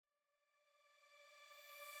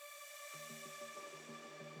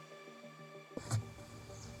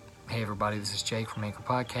Hey everybody, this is Jake from Anchor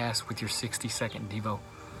Podcast with your 60-second Devo.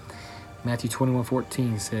 Matthew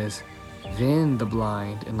 21:14 says, "Then the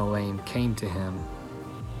blind and the lame came to him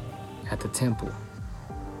at the temple,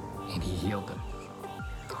 and he healed them."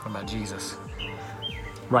 Talking about Jesus.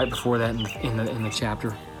 Right before that in the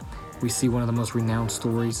chapter, we see one of the most renowned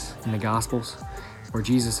stories in the Gospels where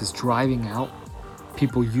Jesus is driving out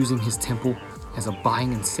people using his temple as a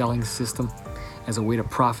buying and selling system, as a way to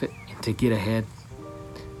profit and to get ahead.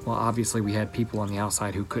 Well, obviously we had people on the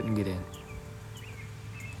outside who couldn't get in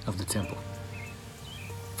of the temple.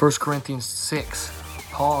 1 Corinthians 6,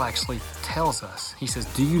 Paul actually tells us, he says,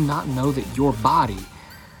 "Do you not know that your body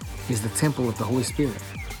is the temple of the Holy Spirit?"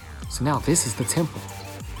 So now this is the temple,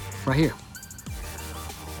 right here.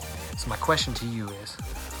 So my question to you is,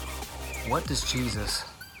 what does Jesus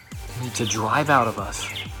need to drive out of us,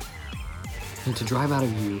 need to drive out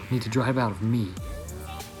of you, need to drive out of me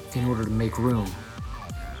in order to make room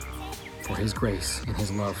for his grace and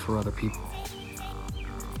his love for other people?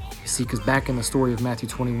 You see, because back in the story of Matthew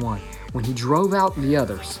 21, when he drove out the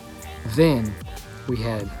others, then we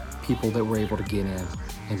had people that were able to get in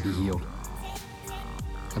and be healed.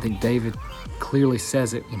 I think David clearly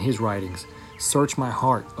says it in his writings, "Search my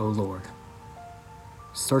heart, O Lord.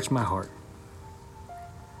 Search my heart."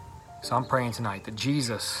 So I'm praying tonight that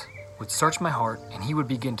Jesus would search my heart and he would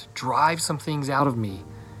begin to drive some things out of me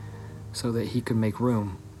so that he could make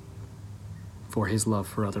room for his love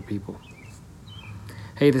for other people.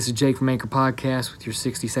 Hey, this is Jake from Anchor Podcast with your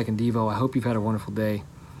 60-second Devo. I hope you've had a wonderful day.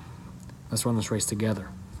 Let's run this race together.